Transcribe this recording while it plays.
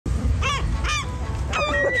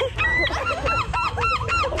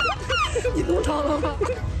了吗？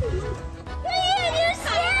你鞋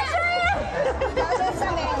子，摇身上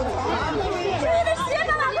面有你的鞋干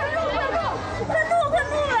嘛？快录！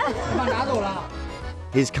把拿走了。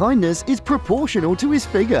 His kindness is proportional to his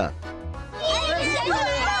figure.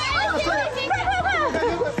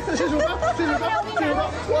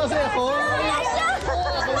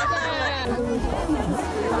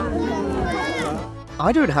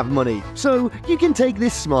 I don't have money, so you can take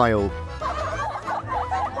this smile.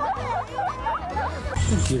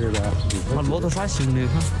 记着呗，他骆驼耍行的，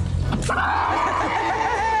看。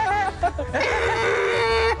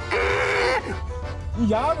你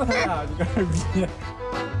压着他呀，你个二逼！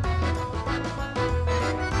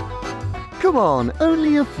 Come on,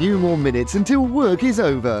 only a few more minutes until work is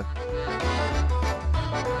over.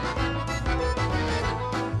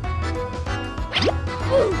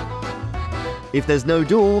 If there's no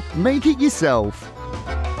door, make it yourself.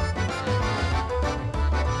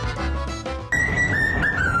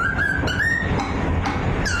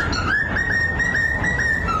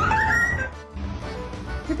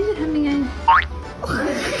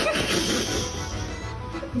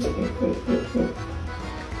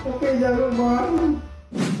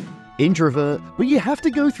 Introvert, but you have to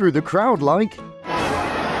go through the crowd like.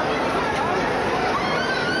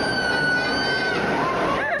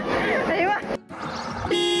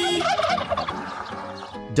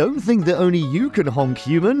 Don't think that only you can honk,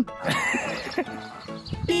 human.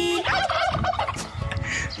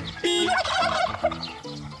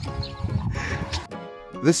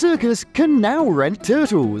 The circus can now rent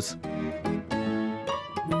turtles.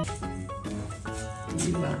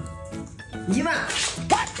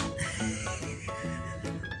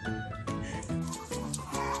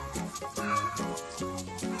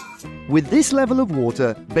 With this level of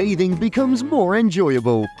water, bathing becomes more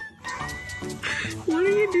enjoyable. What are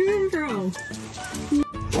you doing, bro?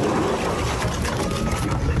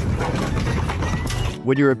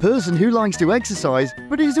 When you're a person who likes to exercise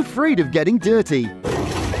but is afraid of getting dirty.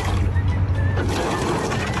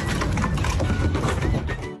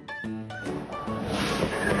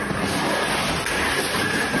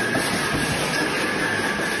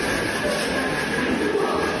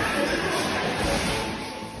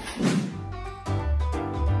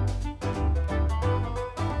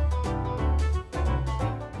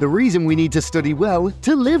 The reason we need to study well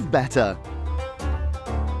to live better.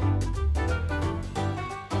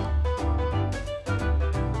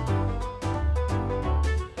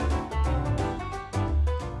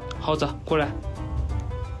 耗子，过来，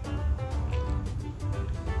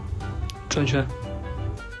转圈。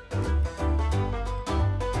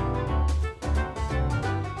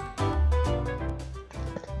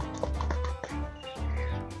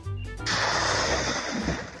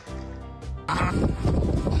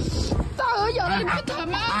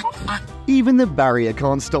Even the barrier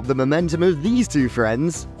can't stop the momentum of these two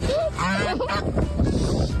friends.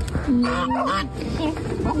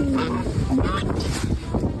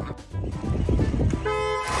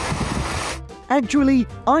 Actually,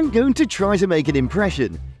 I'm going to try to make an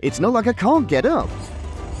impression. It's not like I can't get up.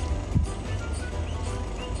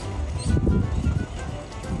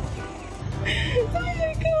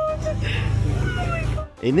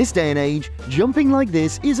 In this day and age, jumping like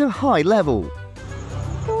this is a high level.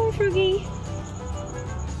 Oh, Froggy.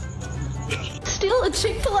 Still a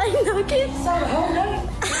Chick-fil-A nugget?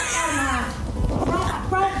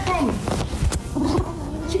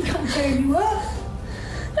 She can't tell you what.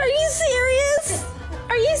 Are you serious?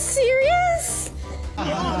 Are you serious?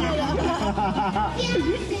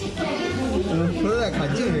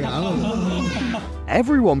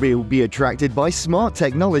 Everyone will be attracted by smart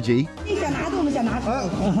technology.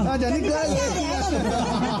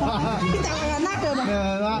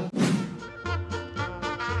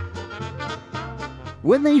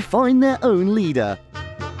 When they find their own leader.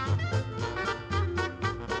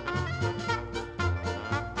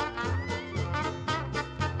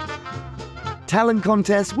 Talent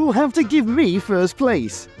contests will have to give me first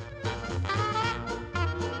place.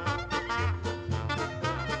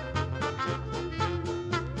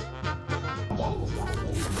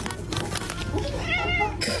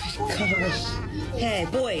 Hey,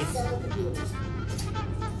 boys.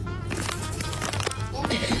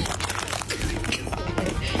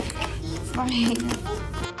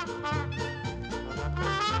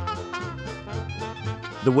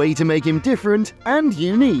 The way to make him different and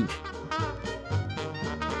unique.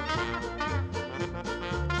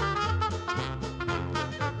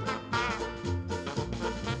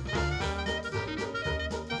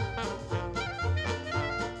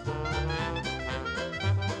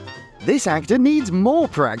 This actor needs more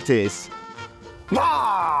practice.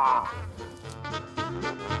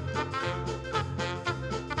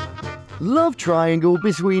 love triangle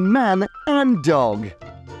between man and dog.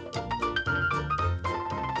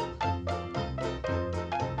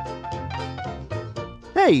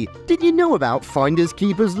 Hey, did you know about finders,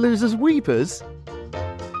 keepers, losers, weepers?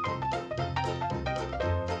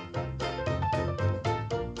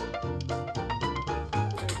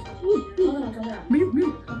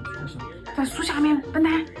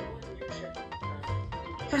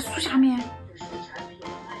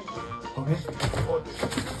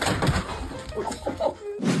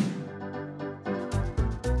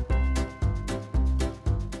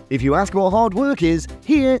 If you ask what hard work is,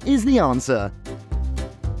 here is the answer.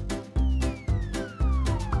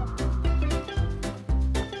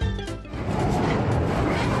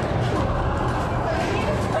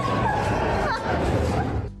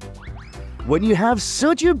 When you have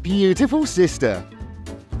such a beautiful sister.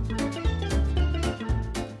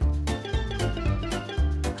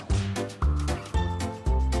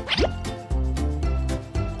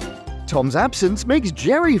 Tom's absence makes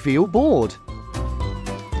Jerry feel bored.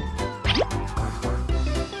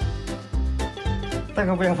 大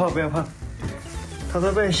哥不要怕，不要怕，他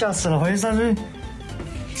都被吓死了，我一上去，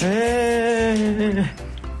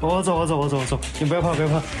我走，你不要怕，不要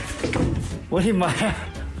怕，我的妈呀！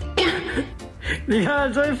你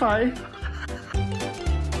看这一排。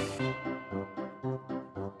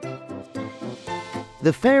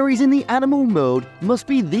The fairies in the animal mode must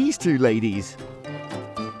be these two ladies.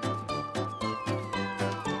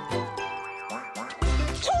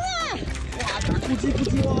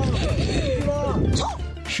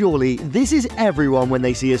 Surely this is everyone when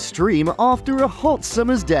they see a stream after a hot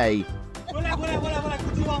summer's day.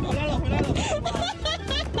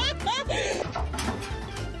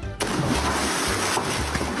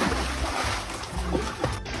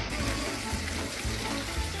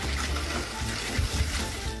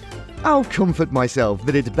 I'll comfort myself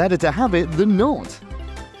that it's better to have it than not.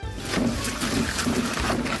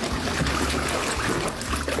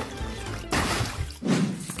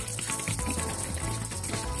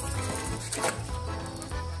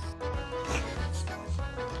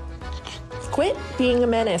 Quit being a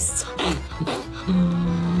menace.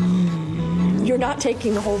 You're not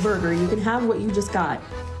taking the whole burger. You can have what you just got,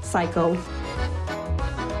 psycho.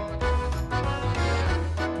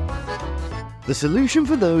 The solution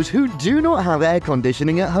for those who do not have air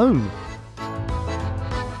conditioning at home.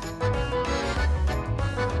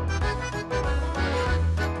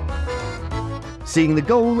 Seeing the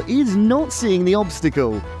goal is not seeing the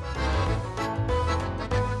obstacle.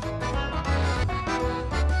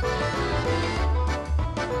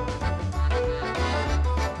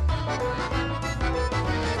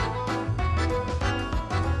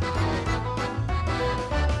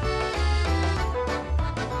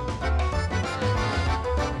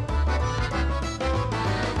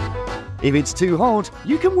 If it's too hot,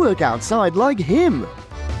 you can work outside like him.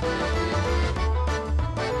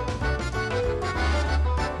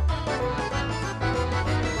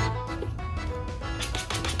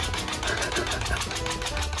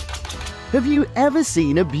 Have you ever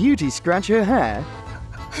seen a beauty scratch her hair?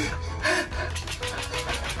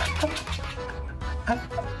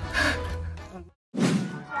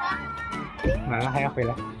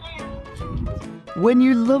 When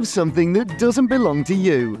you love something that doesn't belong to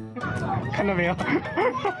you. 看到没有？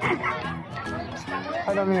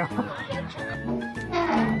看到没有？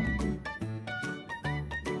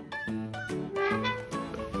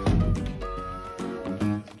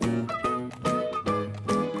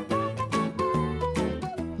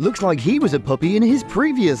 Looks like he was a puppy in his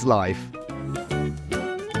previous life.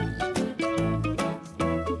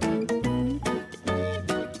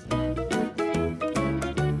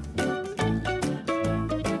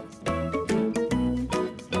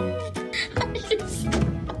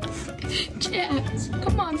 Jazz,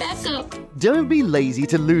 come on, back up. Don't be lazy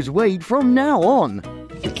to lose weight from now on.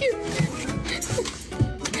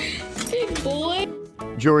 Big boy.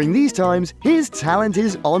 During these times, his talent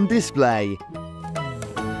is on display.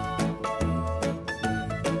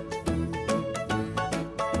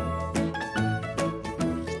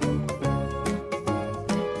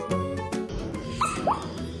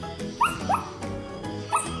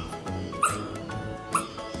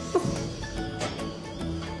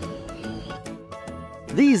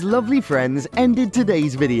 These lovely friends ended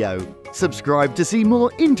today's video. Subscribe to see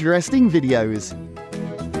more interesting videos.